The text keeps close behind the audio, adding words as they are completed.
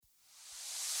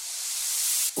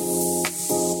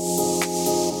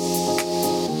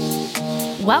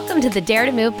Welcome to the Dare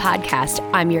to Move podcast.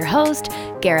 I'm your host,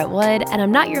 Garrett Wood, and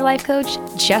I'm not your life coach,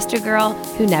 just a girl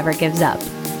who never gives up.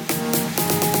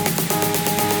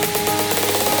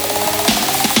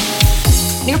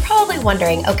 You're probably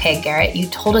wondering, okay, Garrett, you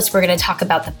told us we're going to talk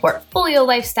about the portfolio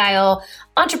lifestyle,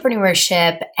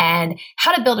 entrepreneurship, and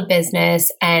how to build a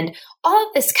business, and all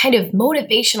of this kind of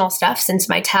motivational stuff, since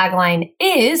my tagline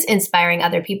is inspiring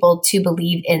other people to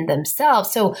believe in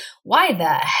themselves. So why the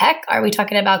heck are we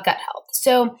talking about gut health?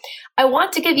 So I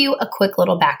want to give you a quick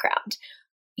little background.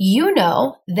 You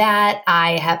know that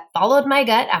I have followed my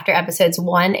gut after episodes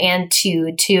 1 and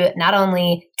 2 to not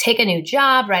only take a new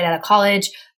job right out of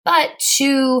college, but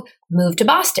to move to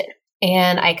Boston.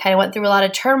 And I kind of went through a lot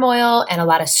of turmoil and a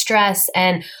lot of stress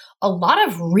and a lot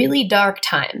of really dark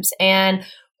times. And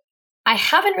I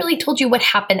haven't really told you what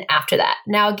happened after that.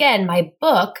 Now, again, my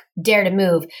book, Dare to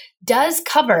Move, does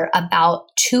cover about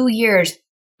 2 years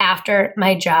after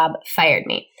my job fired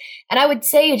me. And I would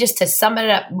say, just to sum it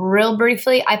up real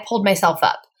briefly, I pulled myself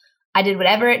up. I did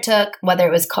whatever it took, whether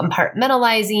it was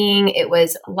compartmentalizing, it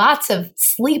was lots of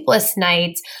sleepless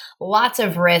nights, lots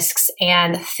of risks,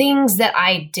 and things that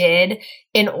I did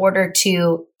in order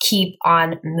to keep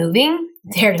on moving,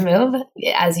 Dare to Move,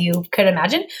 as you could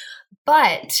imagine.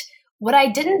 But what I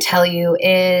didn't tell you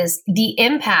is the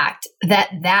impact that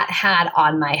that had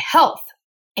on my health.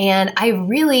 And I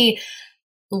really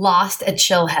lost a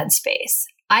chill headspace.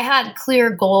 I had clear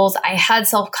goals. I had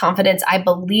self-confidence. I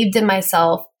believed in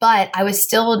myself, but I was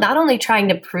still not only trying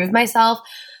to prove myself,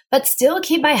 but still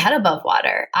keep my head above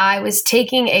water. I was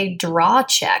taking a draw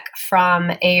check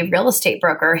from a real estate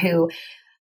broker who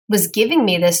was giving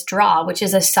me this draw, which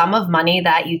is a sum of money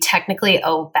that you technically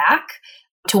owe back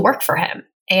to work for him.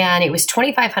 And it was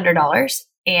 $2,500.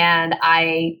 And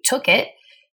I took it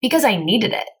because I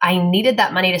needed it. I needed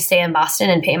that money to stay in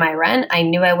Boston and pay my rent. I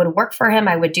knew I would work for him.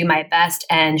 I would do my best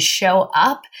and show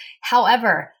up.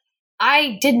 However,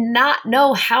 I did not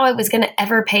know how I was going to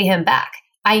ever pay him back.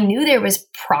 I knew there was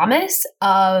promise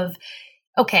of,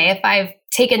 okay, if I've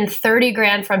taken 30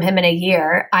 grand from him in a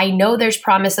year, I know there's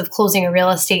promise of closing a real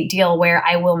estate deal where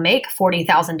I will make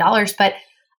 $40,000, but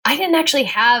I didn't actually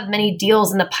have many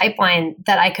deals in the pipeline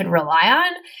that I could rely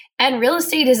on. And real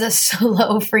estate is a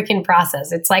slow freaking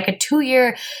process. It's like a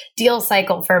 2-year deal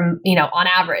cycle on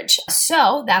average.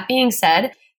 So that being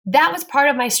said, that was part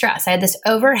of my stress. I had this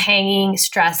overhanging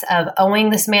stress of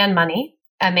owing this man money,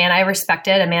 a man I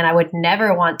respected, a man I would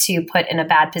never want to put in a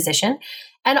bad position,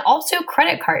 and also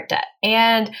credit card debt.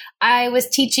 And I was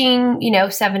teaching,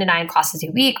 7 to 9 classes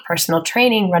a week, personal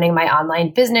training, running my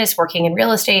online business, working in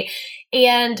real estate.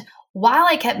 And while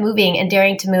I kept moving and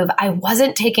daring to move, I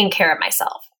wasn't taking care of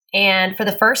myself. And for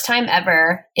the first time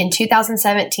ever in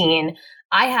 2017,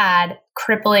 I had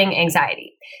crippling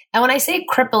anxiety. And when I say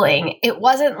crippling, it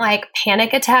wasn't like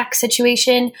panic attack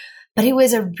situation, but it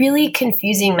was a really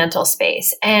confusing mental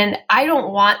space. And I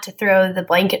don't want to throw the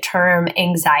blanket term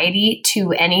anxiety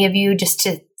to any of you just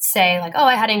to say like, oh,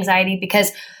 I had anxiety,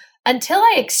 because until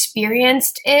I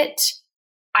experienced it,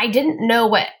 I didn't know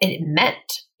what it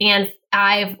meant. And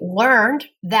I've learned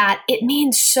that it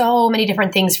means so many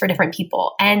different things for different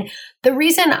people. And the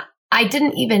reason I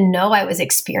didn't even know I was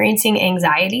experiencing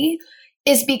anxiety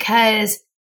is because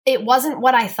it wasn't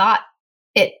what I thought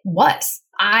it was.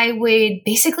 I would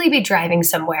basically be driving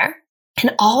somewhere,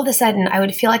 and all of a sudden I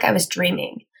would feel like I was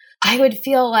dreaming. I would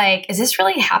feel like, is this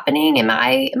really happening? Am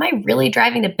I really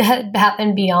driving to Bed Bath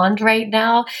 & Beyond right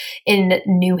now in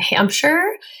New Hampshire?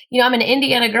 I'm an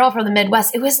Indiana girl from the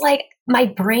Midwest. It was like my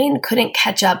brain couldn't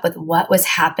catch up with what was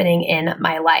happening in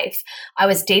my life. I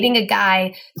was dating a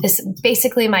guy, this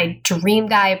basically my dream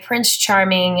guy, Prince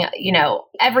Charming,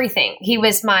 everything. He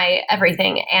was my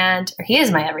everything, and he is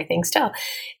my everything still.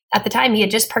 At the time, he had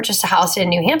just purchased a house in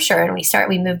New Hampshire, and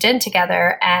we moved in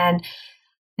together, and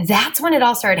that's when it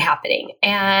all started happening.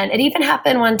 And it even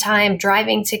happened one time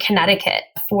driving to Connecticut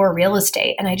for real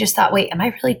estate. And I just thought, wait, am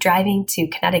I really driving to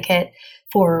Connecticut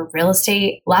for real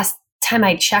estate? Last time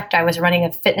I checked, I was running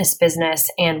a fitness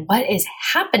business, and what is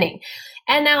happening?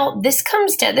 And now this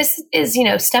is,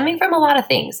 stemming from a lot of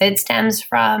things. It stems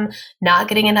from not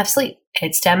getting enough sleep.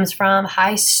 It stems from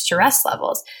high stress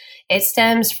levels. It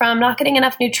stems from not getting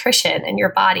enough nutrition in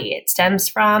your body. It stems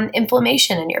from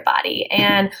inflammation in your body.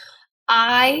 And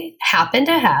I happen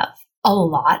to have a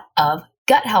lot of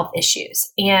gut health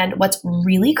issues. And what's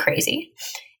really crazy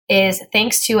is,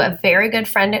 thanks to a very good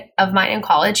friend of mine in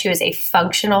college who is a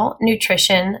functional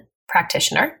nutrition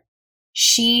practitioner,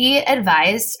 she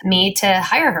advised me to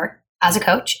hire her as a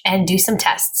coach and do some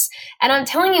tests. And I'm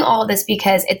telling you all of this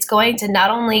because it's going to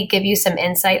not only give you some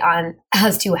insight on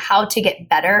as to how to get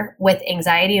better with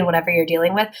anxiety and whatever you're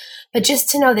dealing with, but just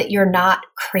to know that you're not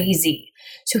crazy.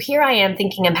 So here I am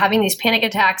thinking I'm having these panic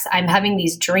attacks. I'm having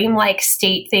these dreamlike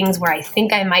state things where I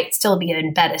think I might still be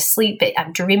in bed asleep, but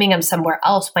I'm dreaming I'm somewhere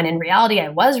else when in reality I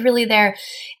was really there.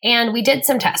 And we did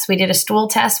some tests. We did a stool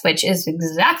test, which is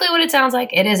exactly what it sounds like.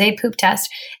 It is a poop test.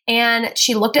 And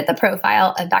she looked at the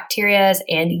profile of bacteria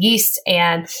and yeast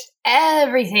and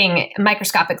everything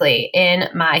microscopically in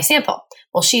my sample.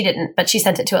 Well, she didn't, but she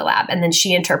sent it to a lab and then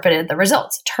she interpreted the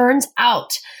results. Turns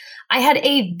out I had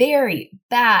a very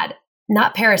bad,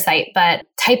 not parasite, but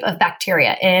type of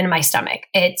bacteria in my stomach.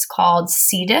 It's called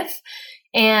C. diff.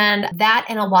 And that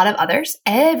and a lot of others,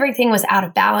 everything was out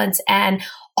of balance. And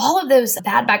all of those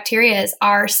bad bacteria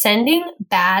are sending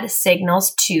bad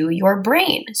signals to your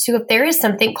brain. So if there is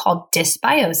something called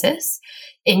dysbiosis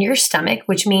in your stomach,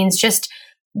 which means just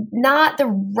not the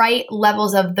right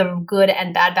levels of the good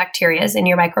and bad bacteria in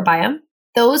your microbiome,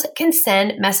 those can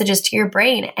send messages to your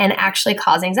brain and actually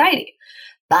cause anxiety.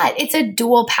 But it's a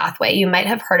dual pathway. You might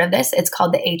have heard of this. It's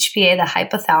called the HPA, the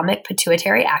hypothalamic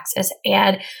pituitary axis.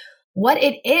 And what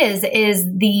it is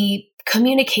the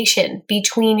communication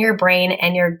between your brain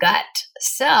and your gut.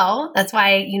 So that's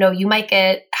why, you might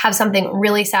have something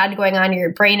really sad going on.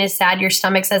 Your brain is sad. Your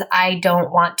stomach says, I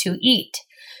don't want to eat.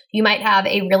 You might have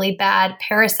a really bad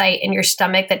parasite in your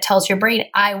stomach that tells your brain,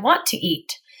 I want to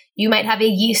eat. You might have a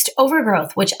yeast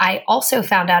overgrowth, which I also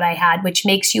found out I had, which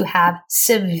makes you have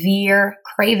severe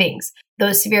cravings.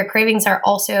 Those severe cravings are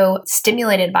also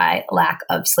stimulated by lack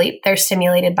of sleep. They're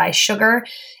stimulated by sugar.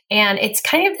 And it's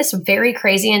kind of this very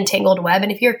crazy entangled web.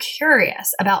 And if you're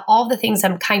curious about all the things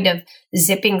I'm kind of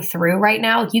zipping through right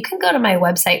now, you can go to my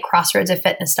website,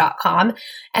 crossroadsoffitness.com,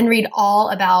 and read all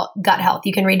about gut health.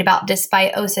 You can read about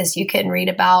dysbiosis. You can read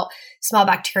about small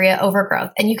bacteria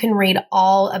overgrowth, and you can read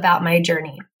all about my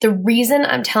journey. The reason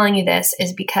I'm telling you this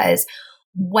is because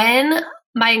when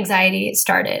my anxiety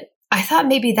started, I thought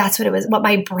maybe that's what it was, what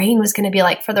my brain was going to be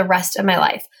like for the rest of my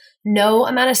life. No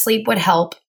amount of sleep would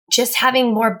help. Just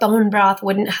having more bone broth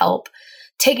wouldn't help.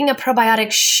 Taking a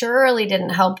probiotic surely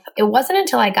didn't help. It wasn't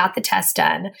until I got the test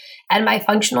done and my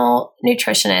functional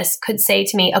nutritionist could say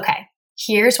to me, okay,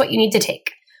 here's what you need to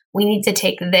take. We need to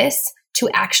take this to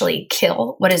actually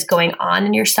kill what is going on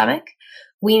in your stomach.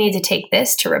 We need to take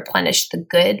this to replenish the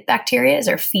good bacteria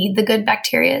or feed the good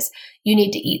bacteria. You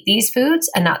need to eat these foods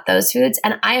and not those foods.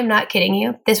 And I am not kidding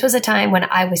you. This was a time when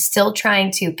I was still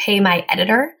trying to pay my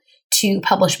editor to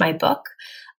publish my book.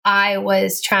 I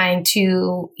was trying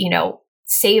to,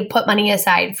 put money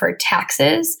aside for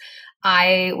taxes.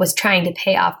 I was trying to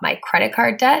pay off my credit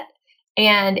card debt.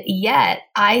 And yet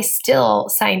I still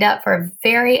signed up for a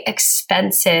very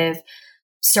expensive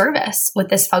service with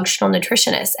this functional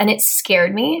nutritionist. And it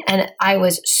scared me. And I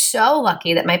was so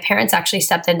lucky that my parents actually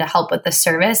stepped in to help with the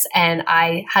service. And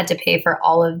I had to pay for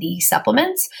all of the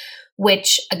supplements,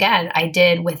 which again, I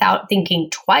did without thinking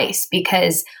twice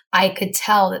because I could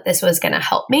tell that this was going to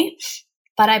help me.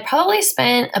 But I probably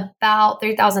spent about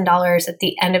 $3,000 at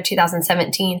the end of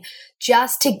 2017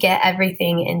 just to get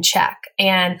everything in check.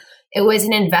 And it was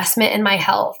an investment in my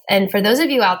health. And for those of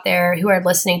you out there who are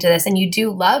listening to this and you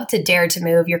do love to dare to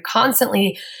move, you're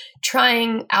constantly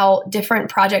trying out different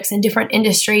projects in different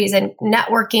industries and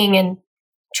networking and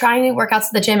trying new workouts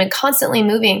at the gym and constantly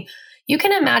moving, you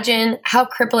can imagine how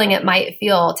crippling it might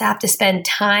feel to have to spend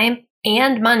time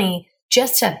and money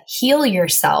just to heal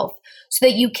yourself so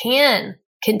that you can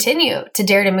continue to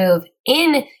dare to move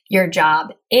in your job,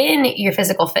 in your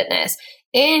physical fitness,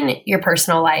 in your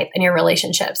personal life and your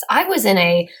relationships. I was in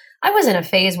a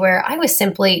phase where I was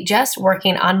simply just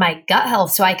working on my gut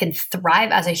health so I could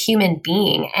thrive as a human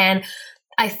being. And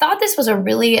I thought this was a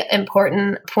really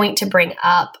important point to bring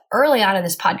up early on in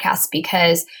this podcast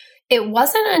because it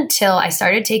wasn't until I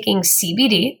started taking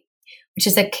CBD, which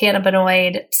is a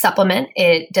cannabinoid supplement.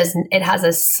 It has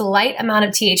a slight amount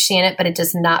of THC in it, but it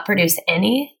does not produce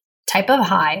any type of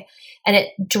high. And it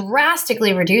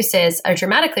dramatically reduces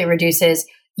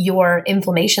your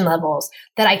inflammation levels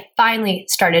that I finally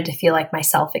started to feel like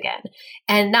myself again.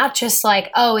 And not just like,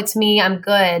 oh, it's me, I'm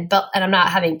good, and I'm not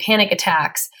having panic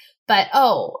attacks, but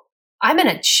oh, I'm in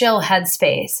a chill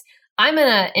headspace. I'm in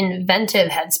an inventive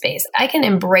headspace. I can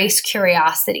embrace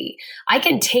curiosity. I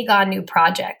can take on new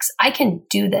projects. I can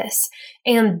do this.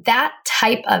 And that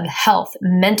type of health,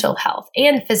 mental health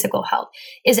and physical health,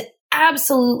 is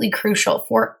absolutely crucial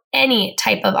for any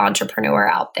type of entrepreneur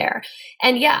out there.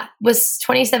 And yeah, was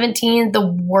 2017 the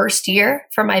worst year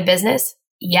for my business?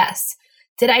 Yes.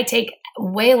 Did I take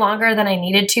way longer than I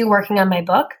needed to working on my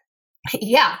book?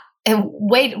 Yeah, and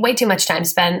way too much time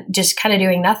spent just kind of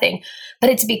doing nothing. But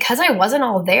it's because I wasn't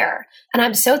all there. And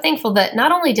I'm so thankful that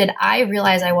not only did I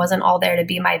realize I wasn't all there to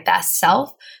be my best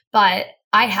self, but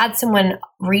I had someone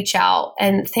reach out,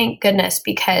 and thank goodness,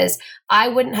 because I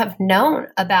wouldn't have known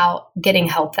about getting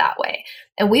help that way.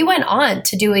 And we went on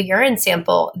to do a urine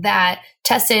sample that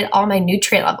tested all my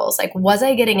nutrient levels. Like, was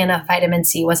I getting enough vitamin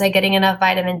C? Was I getting enough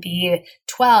vitamin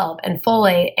B12 and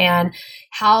folate? And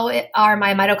how are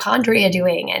my mitochondria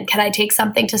doing? And can I take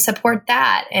something to support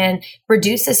that and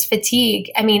reduce this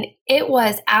fatigue? I mean, it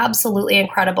was absolutely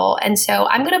incredible. And so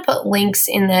I'm going to put links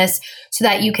in this so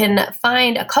that you can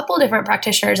find a couple different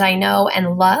practitioners I know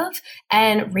and love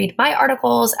and read my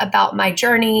articles about my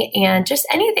journey and just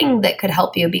anything that could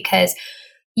help you, because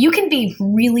you can be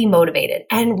really motivated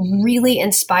and really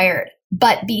inspired,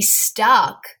 but be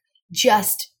stuck,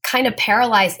 just kind of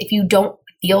paralyzed if you don't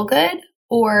feel good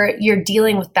or you're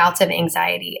dealing with bouts of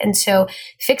anxiety. And so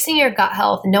fixing your gut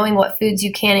health, knowing what foods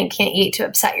you can and can't eat to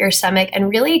upset your stomach, and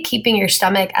really keeping your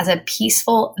stomach as a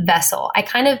peaceful vessel. I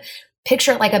kind of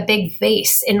picture it like a big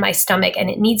vase in my stomach, and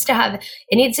it needs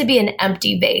to be an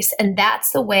empty vase. And that's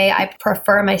the way I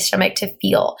prefer my stomach to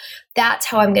feel. That's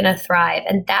how I'm going to thrive.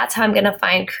 And that's how I'm going to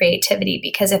find creativity,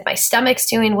 because if my stomach's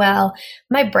doing well,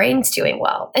 my brain's doing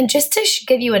well. And just to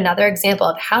give you another example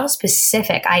of how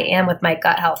specific I am with my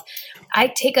gut health, I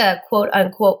take a quote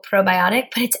unquote probiotic,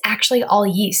 but it's actually all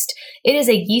yeast. It is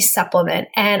a yeast supplement,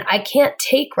 and I can't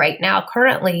take right now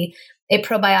currently a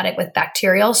probiotic with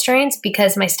bacterial strains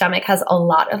because my stomach has a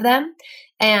lot of them.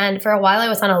 And for a while I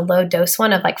was on a low dose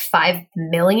one of like 5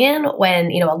 million, when,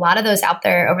 a lot of those out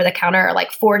there over the counter are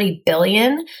like 40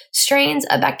 billion strains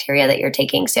of bacteria that you're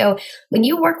taking. So when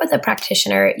you work with a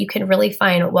practitioner, you can really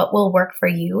find what will work for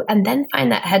you, and then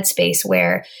find that headspace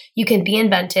where you can be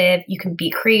inventive, you can be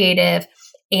creative,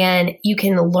 and you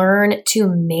can learn to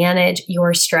manage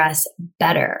your stress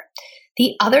better.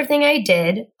 The other thing I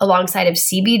did alongside of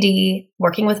CBD,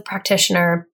 working with a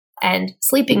practitioner, and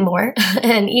sleeping more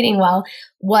and eating well,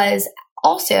 was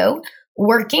also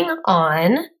working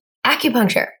on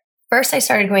acupuncture. First, I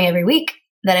started going every week.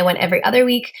 Then I went every other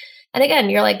week. And again,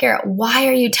 you're like, Garrett, why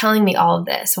are you telling me all of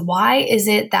this? Why is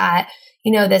it that,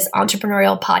 this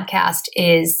entrepreneurial podcast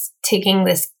is taking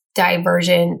this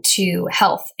diversion to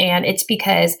health? And it's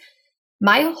because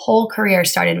my whole career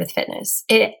started with fitness.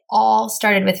 It all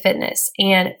started with fitness,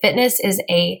 and fitness is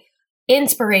a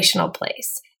inspirational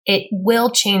place. It will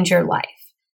change your life,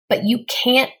 but you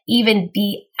can't even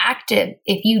be active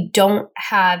if you don't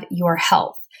have your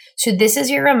health. So this is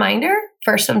your reminder,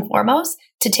 first and foremost,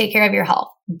 to take care of your health,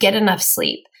 get enough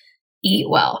sleep, eat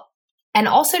well, and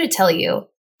also to tell you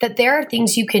that there are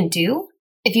things you can do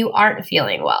if you aren't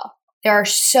feeling well. There are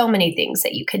so many things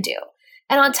that you could do.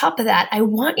 And on top of that, I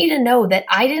want you to know that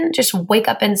I didn't just wake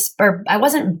up I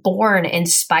wasn't born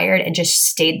inspired and just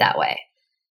stayed that way.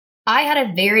 I had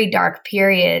a very dark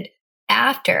period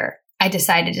after I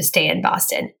decided to stay in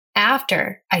Boston,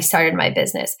 after I started my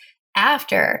business,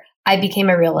 after I became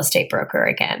a real estate broker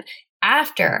again,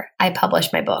 after I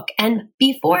published my book, and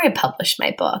before I published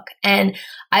my book. And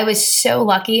I was so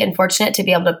lucky and fortunate to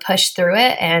be able to push through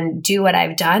it and do what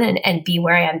I've done and be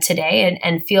where I am today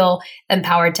and feel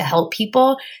empowered to help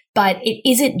people. But it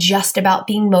isn't just about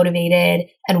being motivated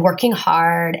and working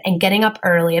hard and getting up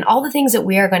early and all the things that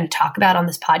we are going to talk about on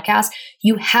this podcast.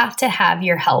 You have to have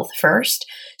your health first.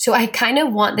 So I kind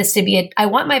of want I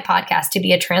want my podcast to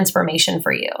be a transformation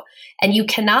for you. And you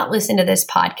cannot listen to this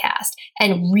podcast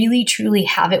and really truly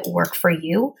have it work for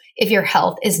you if your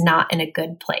health is not in a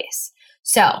good place.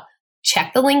 So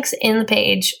check the links in the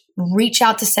page, reach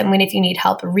out to someone if you need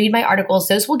help, read my articles.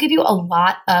 Those will give you a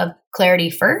lot of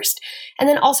clarity first. And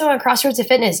then also on Crossroads of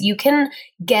Fitness, you can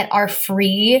get our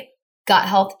free gut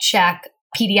health check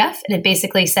PDF. And it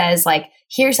basically says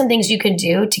here's some things you can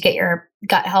do to get your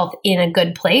gut health in a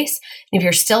good place. And if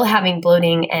you're still having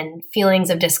bloating and feelings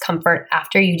of discomfort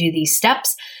after you do these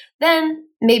steps, then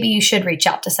maybe you should reach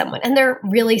out to someone. And they're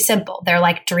really simple. They're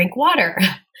like, drink water,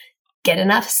 get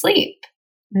enough sleep,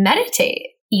 meditate,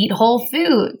 eat whole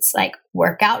foods,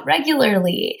 work out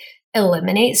regularly,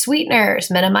 eliminate sweeteners,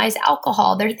 minimize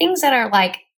alcohol. They're things that are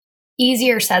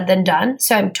easier said than done.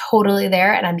 So I'm totally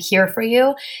there and I'm here for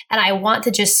you. And I want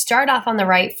to just start off on the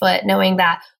right foot, knowing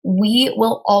that we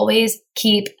will always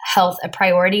keep health a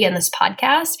priority in this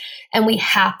podcast. And we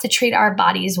have to treat our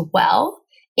bodies well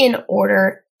in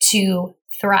order to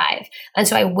thrive. And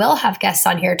so I will have guests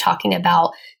on here talking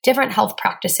about different health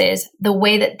practices, the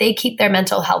way that they keep their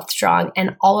mental health strong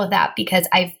and all of that, because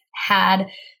I've had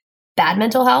bad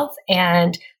mental health,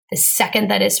 and the second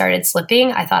that it started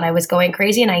slipping, I thought I was going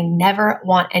crazy, and I never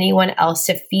want anyone else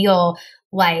to feel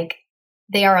like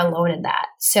they are alone in that.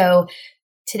 So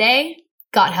today,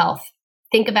 gut health.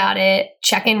 Think about it,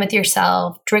 check in with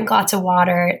yourself, drink lots of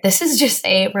water. This is just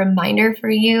a reminder for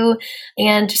you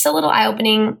and just a little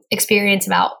eye-opening experience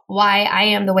about why I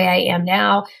am the way I am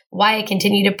now, why I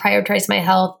continue to prioritize my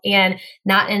health, and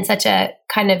not in such a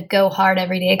kind of go hard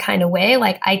every day kind of way.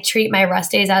 Like, I treat my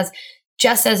rest days as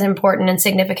just as important and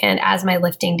significant as my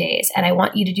lifting days. And I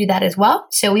want you to do that as well.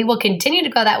 So we will continue to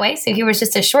go that way. So here was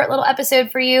just a short little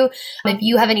episode for you. If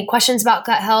you have any questions about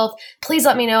gut health, please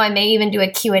let me know. I may even do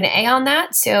a Q&A on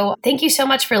that. So thank you so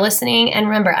much for listening. And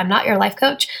remember, I'm not your life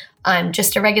coach. I'm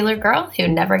just a regular girl who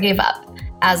never gave up.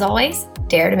 As always,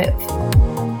 dare to move.